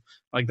him.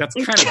 Like, that's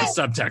kind of the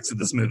subtext of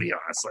this movie,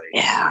 honestly.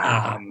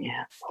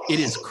 It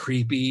is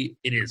creepy.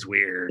 It is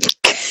weird.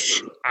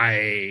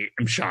 I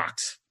am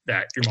shocked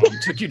that your mom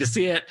took you to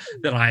see it,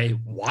 that I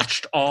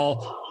watched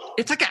all.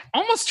 It's like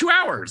almost 2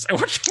 hours. I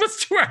watched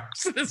almost 2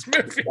 hours of this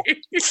movie.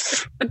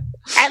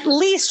 At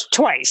least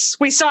twice.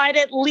 We saw it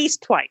at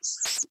least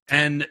twice.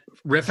 And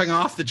riffing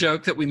off the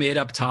joke that we made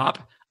up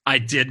top, I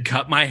did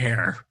cut my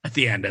hair at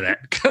the end of it.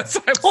 Because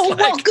I was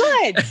well,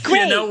 good.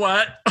 Great. You know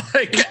what?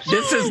 Like,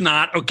 this is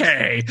not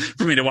okay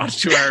for me to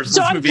watch 2 hours of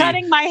so this I'm movie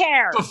cutting my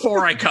hair.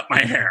 Before I cut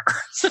my hair.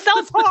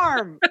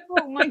 Self-harm.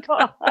 Oh, my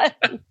God.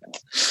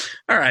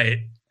 All right.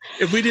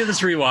 If we do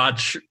this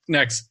rewatch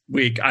next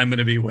week, I'm going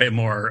to be way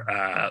more,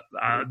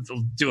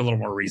 do a little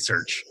more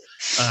research.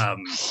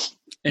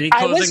 Any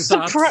closing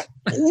thoughts?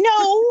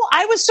 No,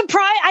 I was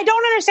surprised. I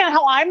don't understand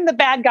how I'm the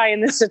bad guy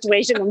in this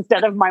situation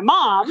instead of my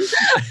mom.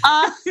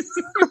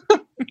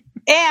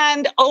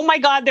 And oh my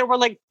God, there were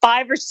like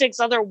 5 or 6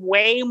 other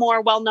way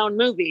more well-known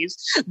movies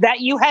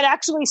that you had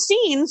actually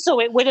seen. So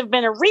it would have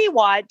been a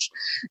rewatch.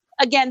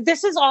 Again,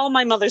 this is all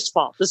my mother's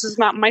fault. This is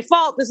not my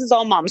fault. This is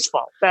all mom's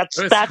fault. That's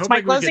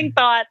my closing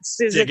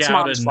thoughts. Is it's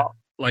mom's fault.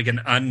 Like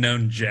an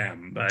unknown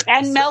gem,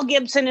 Mel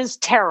Gibson is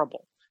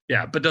terrible.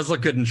 Yeah, but does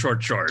look good in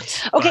short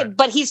shorts. Okay,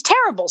 but he's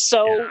terrible.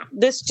 So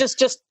this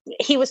just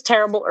he was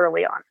terrible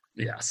early on.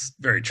 Yes,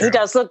 very true. He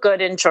does look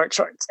good in short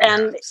shorts.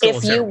 And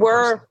if you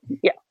were,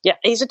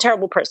 he's a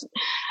terrible person.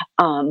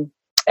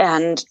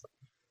 And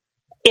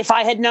if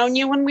I had known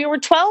you when we were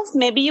 12,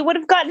 maybe you would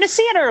have gotten to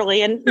see it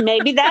early, and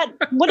maybe that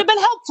would have been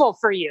helpful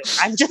for you.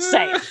 I'm just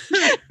saying.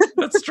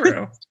 That's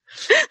true.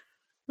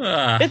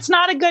 It's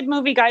not a good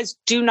movie, guys.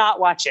 Do not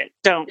watch it.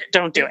 Don't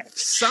do it.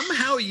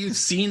 Somehow you've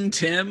seen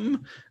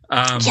Tim.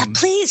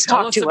 Please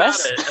talk to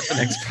us about it at the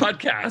next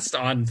podcast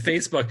on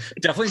Facebook.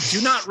 Definitely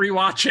do not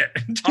rewatch it.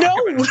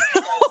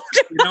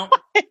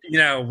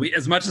 We,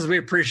 as much as we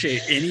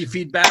appreciate any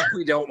feedback,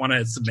 we don't want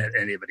to submit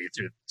anybody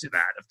to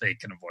that if they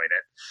can avoid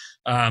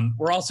it.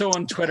 We're also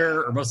on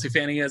Twitter, or mostly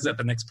Fanny is, at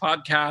the next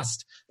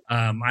podcast.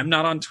 I'm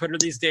not on Twitter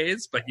these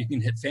days, but you can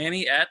hit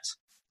Fanny at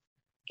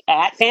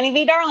Fanny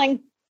V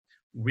Darling.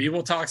 We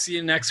will talk to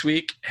you next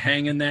week.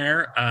 Hang in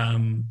there.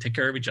 Take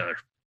care of each other.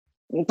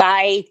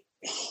 Bye.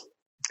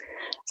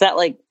 Is that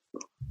like,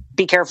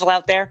 be careful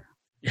out there?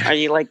 Yeah. Are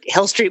you like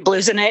Hill Street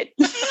Blues in it?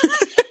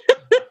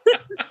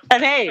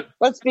 And hey,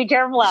 let's be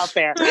careful out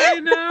there. I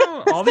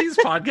know. All these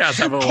podcasts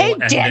have a little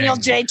Daniel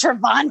J.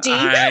 Travanti.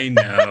 I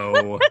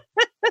know.